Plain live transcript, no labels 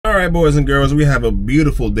Alright, boys and girls, we have a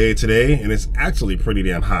beautiful day today, and it's actually pretty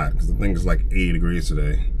damn hot because the thing is like 80 degrees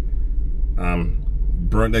today.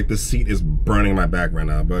 Burnt, like the seat is burning my back right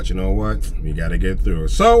now, but you know what? We gotta get through it.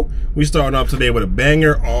 So we starting off today with a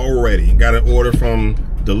banger already. Got an order from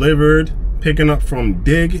Delivered, picking up from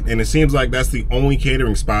Dig, and it seems like that's the only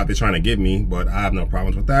catering spot they're trying to give me, but I have no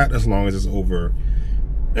problems with that as long as it's over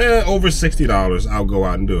 $60. I'll go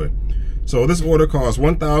out and do it. So this order costs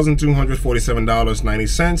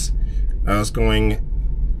 $1,247.90. It's going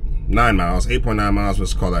 9 miles, 8.9 miles,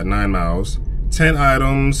 let's call that 9 miles. 10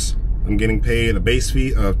 items. I'm getting paid a base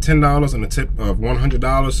fee of $10 and a tip of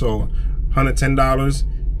 $100, so $110.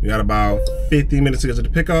 We got about 15 minutes to get to the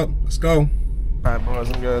pickup. Let's go. All right,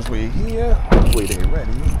 boys and girls, we're here. Hopefully they're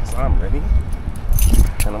ready, because I'm ready.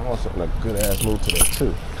 And I'm also in a good ass mood today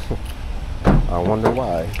too. I wonder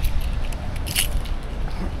why.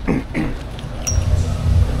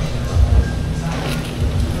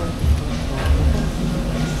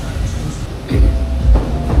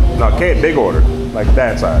 No, Kate, big order, like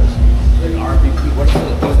that size. Like RVP, what's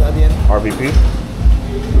that again? RVP?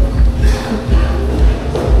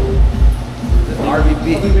 RVP. Are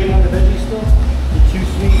we waiting on the veggies still? The 2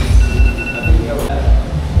 sweets? I think we have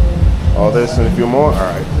that. All this and a few more? All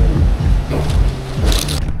right.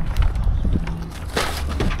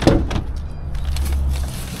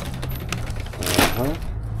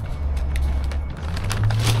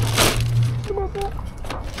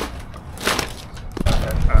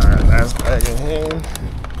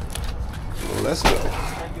 Let's go.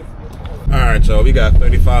 Alright, y'all, we got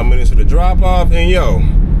 35 minutes for the drop off. And yo,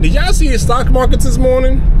 did y'all see the stock markets this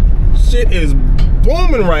morning? Shit is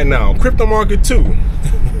booming right now. Crypto market too.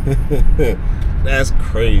 That's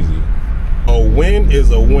crazy. A win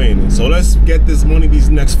is a win. So let's get this money these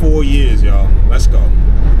next 4 years, y'all. Let's go.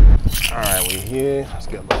 Alright, we're here. Let's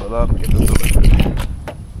get loaded up, get this delivered.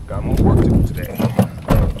 Got more work to do today.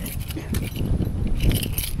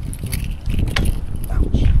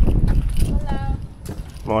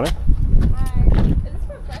 Morning. Hi. Is this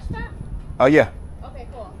for Fresh Stop? Oh, yeah. Okay,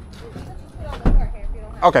 cool. You can just put it on the cart here if you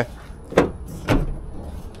don't have Okay.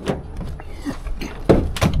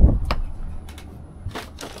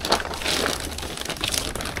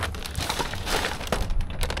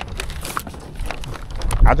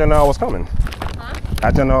 I didn't know I was coming. Huh?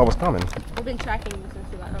 I didn't know I was coming. We've been tracking you since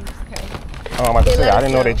you got. I'm just kidding. Oh, I'm about to say, I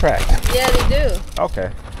didn't know they tracked. Yeah, they do. Okay.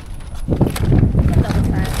 Double time.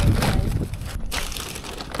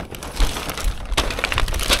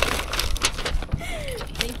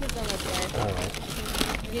 Thank you so much, guys. All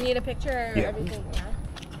right. You need a picture or everything? Yeah.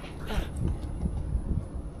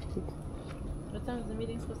 What time is the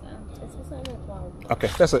meeting supposed to end? It's supposed to end at 12. Okay,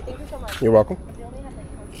 that's it. Thank you so much. You're welcome. We only have like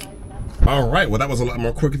 25 left. All right, well, that was a lot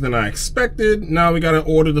more quicker than I expected. Now we got an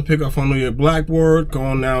order to pick up from New York Blackboard,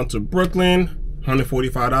 going down to Brooklyn,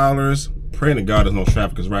 $145. Praying to God there's no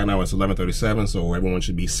traffic, because right now it's 11:37, so everyone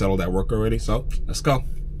should be settled at work already. So let's go.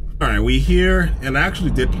 All right, we here, and I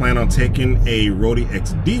actually did plan on taking a Roadie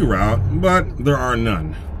XD route, but there are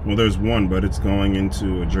none. Well, there's one, but it's going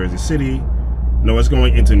into Jersey City. No, it's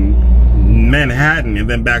going into Manhattan and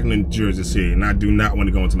then back into Jersey City, and I do not want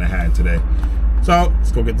to go into Manhattan today. So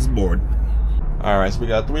let's go get this board. All right, so we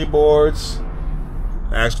got 3 boards.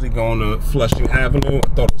 Actually going to Flushing Avenue. I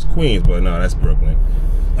thought it was Queens, but no, that's Brooklyn.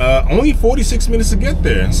 Only 46 minutes to get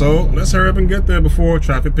there, so let's hurry up and get there before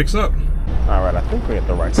traffic picks up. All right, I think we're at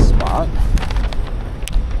the right spot.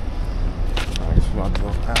 I just want to go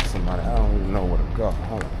past somebody. I don't even know where to go.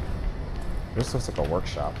 Hold on. This looks like a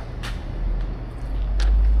workshop.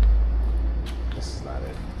 This is not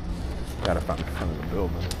it. Gotta find the front of the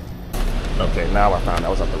building. Okay, now I found I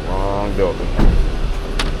was at the wrong building.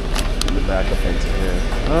 Let me back up into here.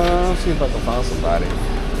 Let's see if I can find somebody.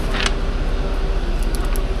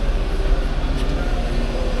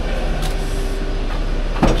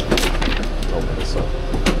 Open this up.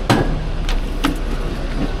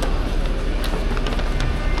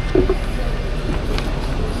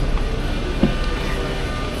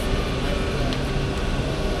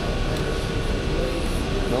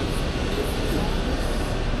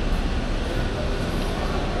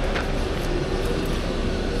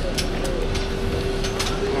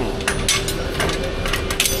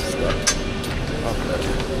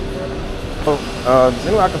 Nope. Is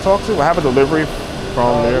anyone I can talk to? I have a delivery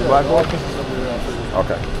from their Blackboard.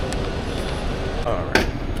 Okay. All right.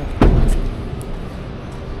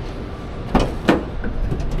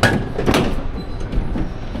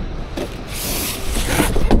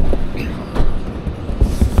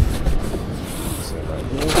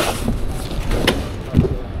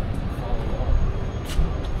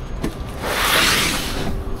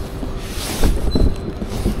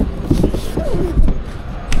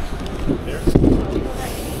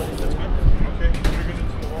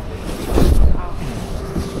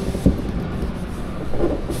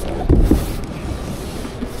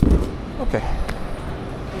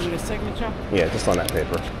 signature? Yeah, just on that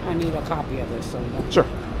paper. I need a copy of this. So Sure.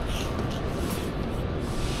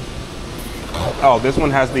 Oh, this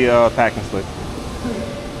one has the packing slip.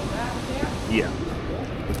 Yeah.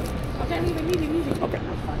 Okay, leave it. Okay.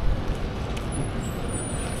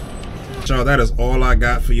 Y'all, that is all I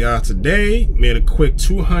got for y'all today. Made a quick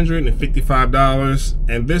 $255,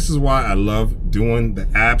 and this is why I love doing the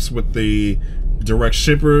apps with the direct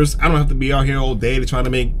shippers. I don't have to be out here all day to try to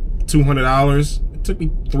make $200. It took me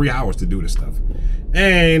 3 hours to do this stuff.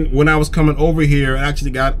 And when I was coming over here, I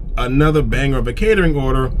actually got another banger of a catering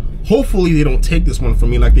order. Hopefully they don't take this one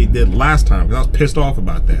from me like they did last time, because I was pissed off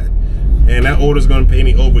about that. And that order is going to pay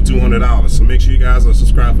me over $200. So make sure you guys are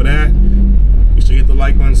subscribed for that. Make sure you hit the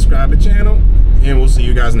like button, subscribe to the channel, and we'll see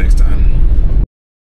you guys next time.